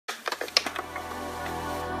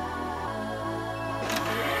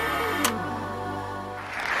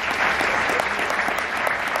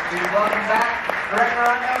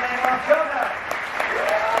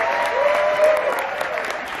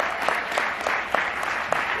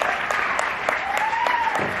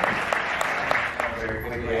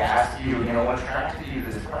you, what attracted you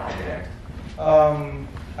to this project?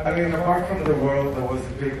 I mean, apart from the world that was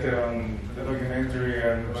depicted on the documentary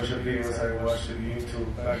and a bunch of videos I watched on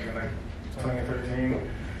YouTube back in like 2013,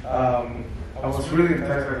 I was really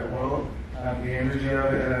enticed by the world and the energy of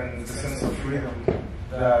it and the sense of freedom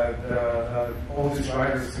that all these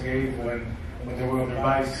riders gave when they were on their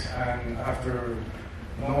bikes, and after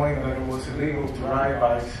knowing that it was illegal to ride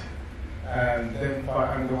bikes, and then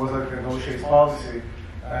there was like a no-chase policy,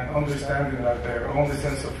 and understanding that their only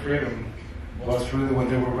sense of freedom was really when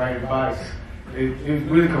they were riding bikes. It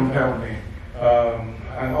really compelled me.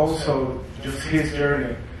 And also just his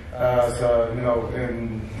journey as, in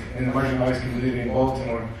the marginalized community in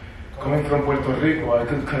Baltimore. Coming from Puerto Rico, I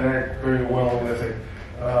could connect very well with it.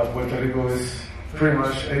 Puerto Rico is pretty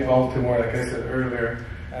much a Baltimore, like I said earlier.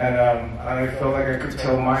 And I felt like I could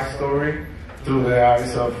tell my story through the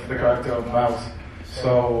eyes of the character of Mouse.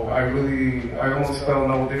 So I almost felt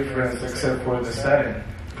no difference except for the setting,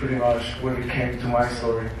 pretty much, when it came to my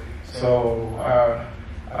story. So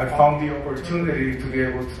I found the opportunity to be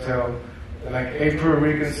able to tell like a Puerto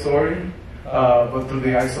Rican story, but through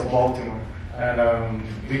the eyes of Baltimore. And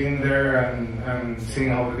being there and seeing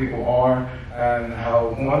how the people are and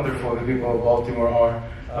how wonderful the people of Baltimore are,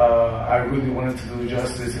 I really wanted to do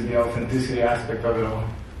justice in the authenticity aspect of it all.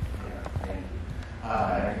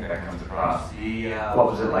 I think that comes across. What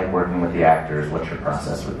was it like working with the actors? What's your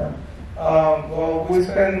process with them? Well, we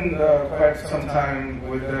spent quite some time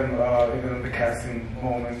with them, even in the casting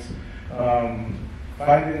moments.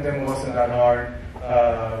 Finding them wasn't that hard.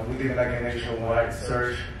 We did like a nationwide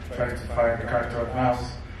search, trying to find the character of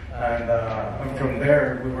Mouse. And from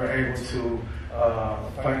there, we were able to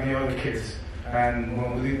find the other kids. And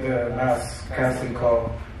when we did the last casting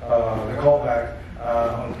call, the callback,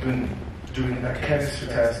 during that chemistry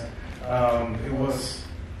test, it was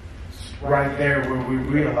right there where we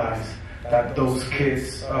realized that those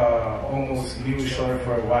kids almost knew each other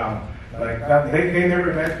for a while. Like that, they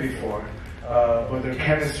never met before, but their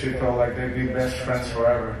chemistry felt like they'd be best friends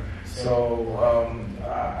forever. So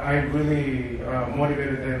I really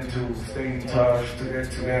motivated them to stay in touch, to get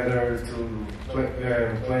together, to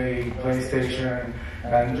play PlayStation,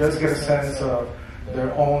 and just get a sense of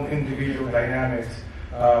their own individual dynamics,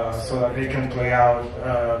 so that they can play out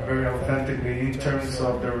very authentically in terms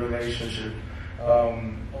of their relationship.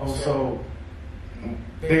 Also,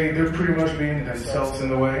 they're pretty much being themselves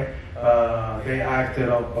in a way. They acted,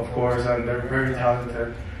 of course, and they're very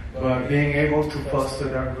talented. But being able to foster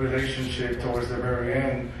that relationship towards the very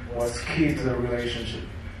end was key to the relationship.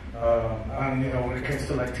 And when it comes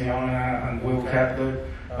to like Teyonah and Will Catlett,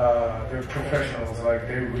 they're professionals. Like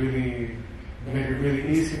they really made it really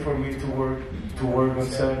easy for me to work on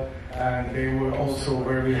set, and they were also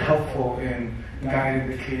very helpful in guiding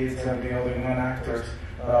the kids and the other non-actors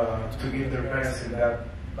to give their best in that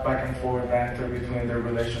back and forth banter between their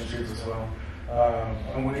relationships as well.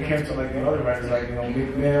 And when it came to like the other writers, like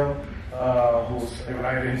Meek, who's a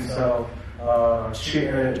writer himself,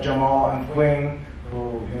 Jamal and Quinn,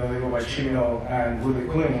 who they go by Chino, and Willie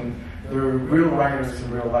Quinn, they're real writers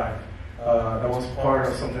in real life. That was part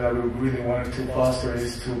of something that we really wanted to foster,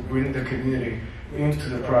 is to bring the community into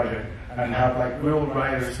the project and have like real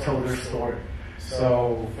writers tell their story.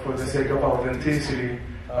 So for the sake of authenticity,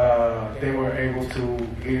 they were able to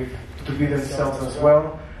be themselves as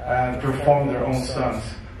well and perform their own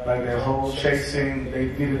stunts. Like the whole chasing, they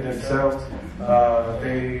did it themselves.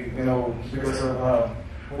 Because of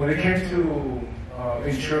when it came to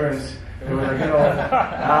insurance, they were like,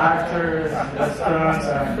 actors, the stunts.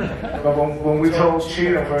 But when we told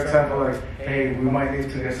Cheetah, for example, like, hey, we might need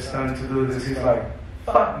to get a stunt to do this, he's like,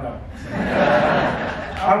 fuck no.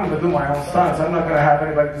 I'm going to do my own stunts. I'm not going to have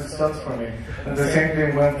anybody do stunts for me. And the same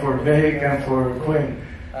thing went for Vic and for Quinn.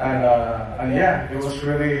 And yeah, it was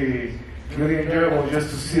really, really enjoyable just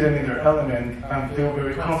to see them in their element and feel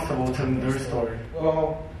very comfortable telling their story.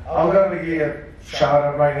 Well, I'm going to give a shout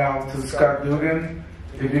out right now to Scott Dugan,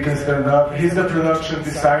 if you can stand up. He's the production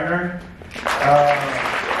designer.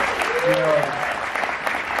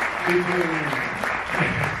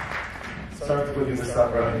 Sorry to put you in the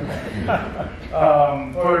stop,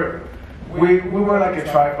 we were like a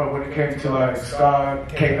tripod when it came to like Scott,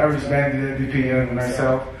 Kate, Arismendi, the DP, and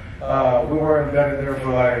myself. We were embedded there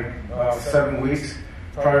for like 7 weeks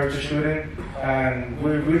prior to shooting, and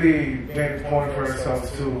we really made a point for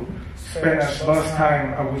ourselves to spend as much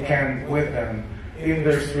time as we can with them, in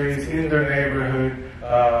their streets, in their neighborhood.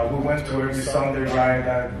 We went to every Sunday ride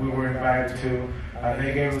that we were invited to, and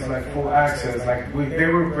they gave us like full access. Like they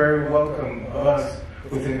were very welcome of us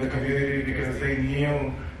within the community because they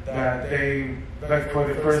knew that they, like for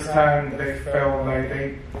the first time, they felt like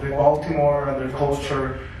the Baltimore and their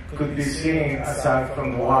culture could be seen aside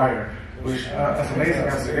from The Wire, which, as amazing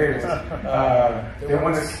as it is, they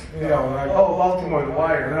want to, you know, like, oh, Baltimore, The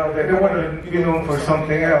Wire. No, they want to be known for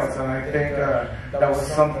something else, and I think that was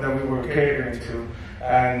something that we were catering to.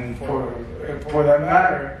 And for that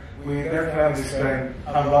matter, we definitely spent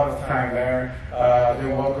a lot of time there.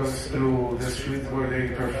 They walked us through the streets where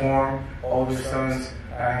they perform, all the stunts,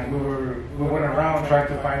 and we went around trying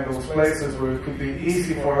to find those places where it could be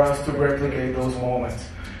easy for us to replicate those moments.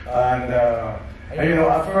 And you know,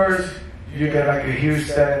 at first, you get like a huge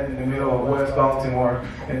set in the middle of West Baltimore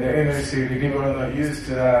in the inner city. People are not used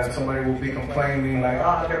to that. Somebody will be complaining like,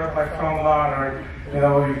 oh, get up my front lawn, or, you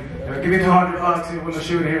know, give me $200 you want to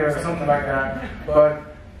shoot here, or something like that. But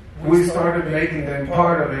we started making them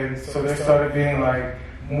part of it, so they started being like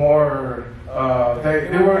more,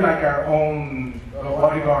 they were like our own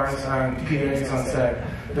bodyguards and PAs on set.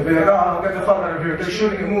 They'd be like, oh, get the fuck out of here, they're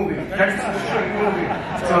shooting a movie. They're shooting a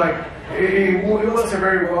movie. So like, it was a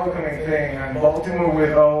very welcoming thing, and Baltimore,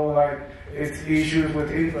 with all like its issues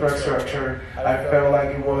with infrastructure, I felt like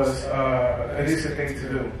it was an easy thing to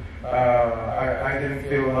do. I didn't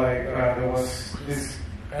feel like there was this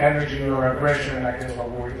energy or aggression, I guess, what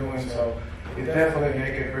we were doing, so it definitely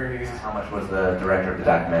made it very easy. How much was the director of the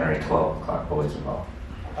documentary 12 O'Clock Boys involved?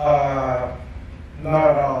 Not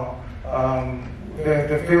at all.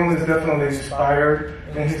 The film is definitely inspired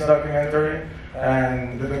in his documentary,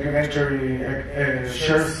 and the documentary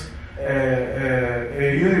shares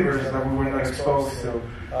a universe that we were not exposed to,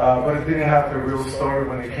 but it didn't have the real story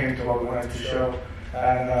when it came to what we wanted to show.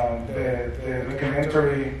 And the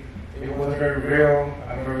documentary, it was very real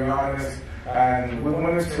and very honest, and we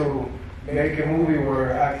wanted to make a movie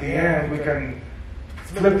where at the end we can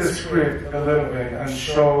flip the script a little bit and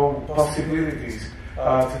show possibilities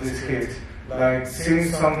to these kids. Like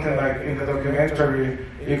seeing something like in the documentary,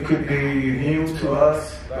 it could be new to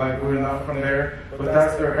us, like we're not from there, but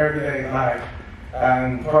that's their everyday life.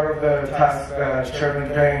 And part of the task that Sherman,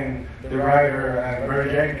 Payne, the writer, and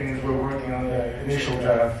Barry Jenkins were working on the initial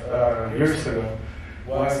draft years ago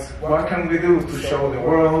was, what can we do to show the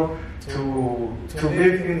world, to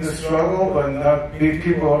live in the struggle, but not beat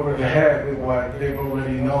people over the head with what they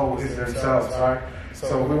already know is themselves, right?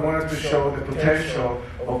 So we wanted to show the potential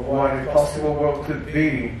of what a possible world could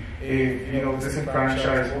be if, you know,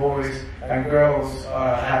 disenfranchised boys and girls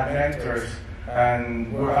had mentors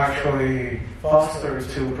and were actually fostered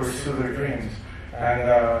to pursue their dreams.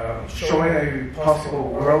 And showing a possible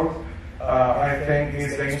world, I think,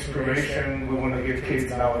 is the inspiration we want to give kids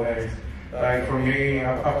nowadays. Like for me,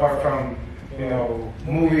 apart from, you know,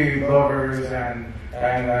 movie lovers and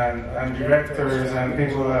directors and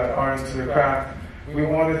people that are into the craft, we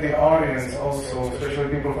wanted the audience also,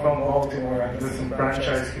 especially people from Baltimore and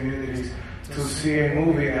disenfranchised communities, to see a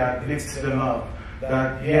movie that lifts them up.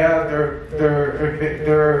 That, yeah, they're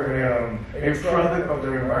a product of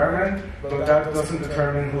their environment, but that doesn't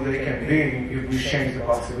determine who they can be if we change the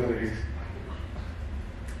possibilities.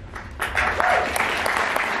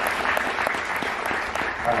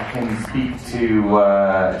 Can you speak to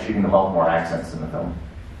achieving the Baltimore accents in the film?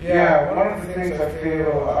 Yeah, one of the things I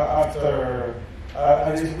feel after,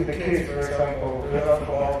 at least with the kids, for example, they're not from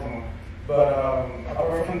Baltimore, but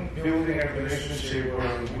apart from building a relationship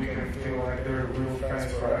where we can feel like they're real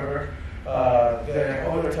friends forever, the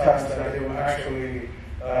other task that they were actually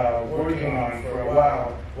working on for a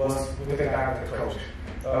while was with the actor coach.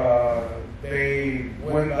 They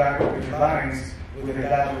went back with the lines with the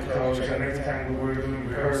dialect coach, and every time we were doing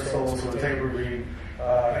rehearsals or table read,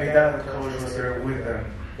 a dialect coach was there with them,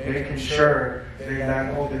 making sure they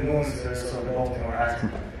land all the nuances of the Baltimore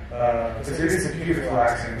accent. Because it is a beautiful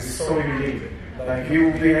accent, it's so unique. Like, you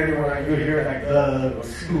will be anywhere and you hear like or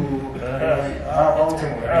school, like,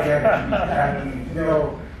 Baltimore again. And, you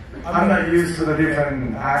know, I'm not used to the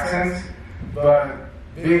different accents, but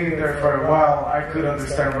being there for a while, I could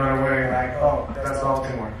understand right away, like, oh, that's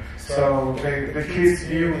Baltimore. So the kids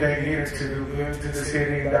knew they needed to move to the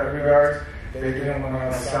city in that regard. They didn't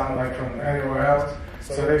want to sound like from anywhere else.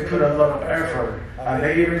 So they put a lot of effort. And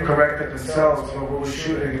they even corrected themselves when we were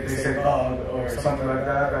shooting. If they said, or something like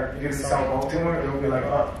that, like, didn't sound Baltimore, they would be like,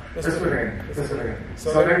 let's put it in, let's put it in.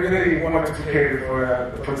 So they really wanted to cater for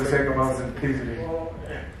that, for the sake of authenticity.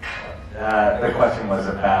 The question was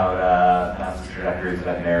about Mouse's trajectory as a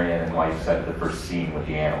veterinarian and why you said the first scene with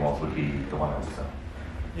the animals would be the one that was so.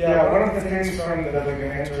 Yeah, one of the things from the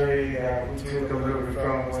documentary we took a little bit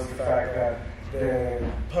from was the fact that the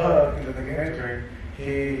pug in the documentary,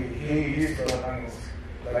 he used to love animals,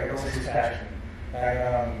 like it was his passion.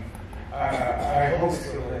 And I hope it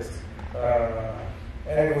still is.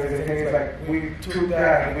 Anyway, the thing is, like, we took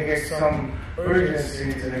that and we gave some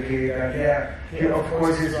urgency to the kid. And yeah, he, of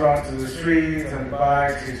course, he's run to the streets and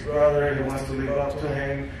bikes, his brother, he wants to live up to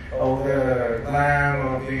him. All the glam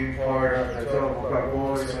of being part of the 12 o'clock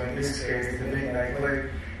boys, or in this case, the midnight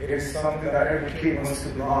clique. It is something that every kid wants to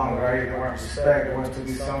belong, right? They want respect, they want to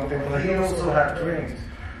be something. But he also had dreams.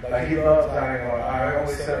 Like, he loves animals. I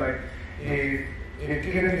always said, like, if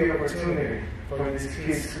given the opportunity for these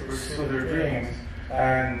kids to pursue their dreams,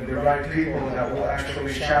 and the right people that will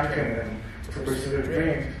actually champion them to pursue their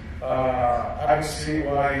dreams, I don't see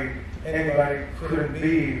why anybody couldn't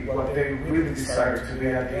be what they really decided to be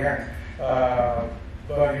at the end.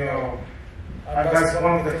 But, you know, and that's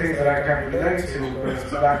one of the things that I can relate to,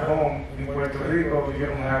 because back home in Puerto Rico, you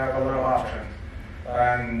don't have a lot of options.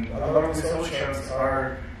 And a lot of these options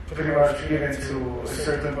are pretty much given to a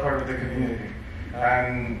certain part of the community.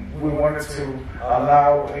 And we wanted to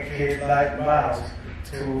allow a kid like Miles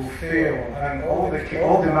to feel, and all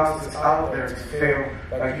the mouths out there to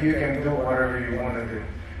feel like you can do whatever you want to do.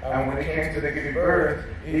 And when it came to the giving birth,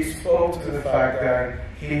 he spoke to the fact that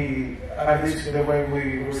he, at least the way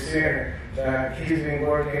we were seeing it, that he's been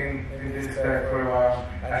working in this tech for a while,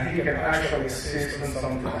 and he can actually assist in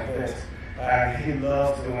something like this. And he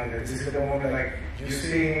loves doing this. This is the moment, like, you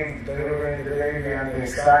see him delivering the baby and the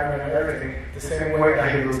excitement and everything, the same way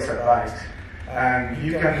that he looks at life. And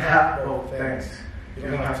you can have both things. You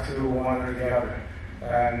don't have to do one or the other.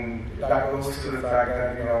 And that goes to the fact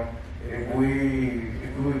that, you know, if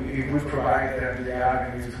we provide them the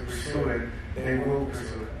avenues to pursue it, they will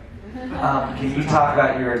pursue it. Can you talk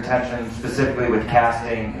about your intention specifically with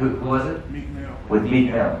casting? Who was it? Meek Mill. With Meek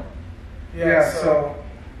Mill. Yeah, so,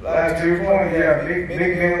 to your point, yeah, Meek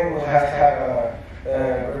Mill has had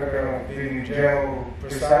a record of being in jail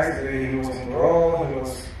precisely. He was in parole, he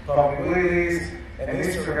was public release, an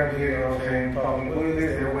Instagram video of him public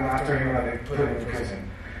release. They went after him and they put him in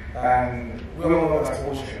prison. And we all know that's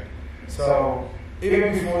bullshit. So,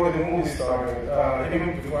 even before the movie started,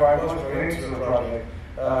 even before I was going into the project,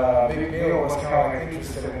 Meek Mill was kind of like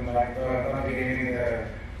interested in like navigating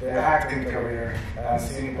the acting career and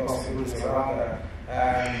seeing possibilities around that.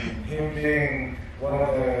 And him being one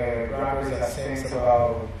of the rappers that sings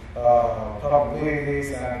about public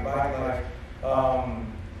release and black life,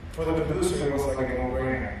 for the producer it was like a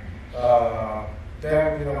no-brainer.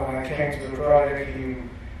 Then, you know, when I came to the project,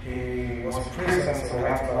 he was in prison, so we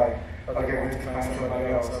had to like get ready to find somebody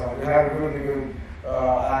else. So we had a really good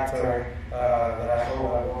actor that I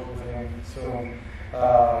hope I work with him soon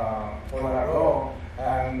for that role.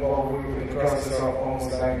 And while we were in the process of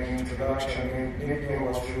almost like an introduction, Meek Mill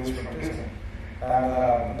was released from prison.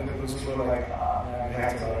 And the producers were like, man, we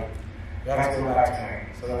have to go back to him.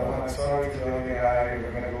 So I was like, sorry to the other guy,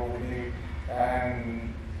 we're going to go with Meek.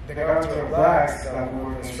 And the character of Blacks that we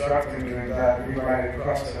were instructing during that rewriting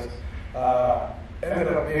process ended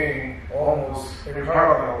up being almost a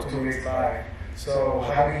parallel to Meek's life. So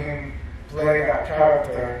having him play that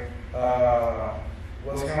character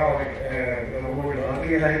was kind of like, we were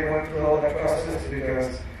lucky that he went through all that process,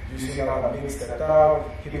 because you see how that Meek stepped out,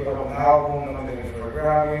 he put up an album, nominated for a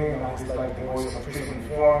Grammy, and he's like the voice of prison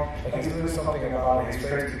reform. Like, he's doing something about it, he's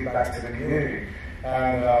ready to get back to the community.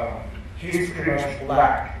 And he's pretty much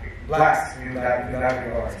black in that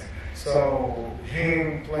regard. So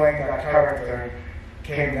him playing that character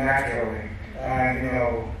came naturally. And, you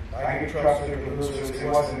know, I give props to the producers, it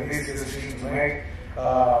wasn't an easy decision to make.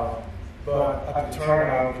 But at the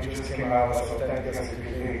turnout, it just came out as authentic as it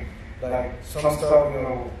could be. Like, some stuff, you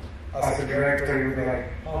know, as a director, you'd be like,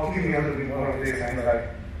 oh, give me a little bit more of this. And he's like,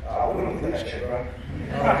 I wouldn't do that shit, bro.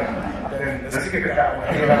 Then let's keep it that way.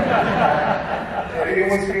 It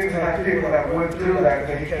was good to have people that went through that,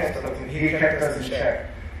 and he kept us in check.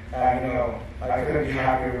 And, you know, I couldn't be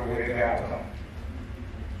happier with the outcome.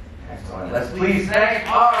 Excellent. Let's please thank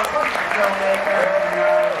our filmmaker.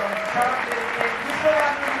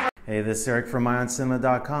 Hey, this is Eric from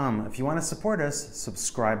MyOnCinema.com. If you want to support us,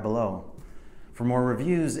 subscribe below. For more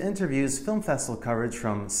reviews, interviews, film festival coverage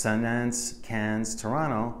from Sundance, Cannes,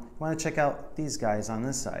 Toronto, you want to check out these guys on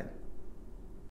this side.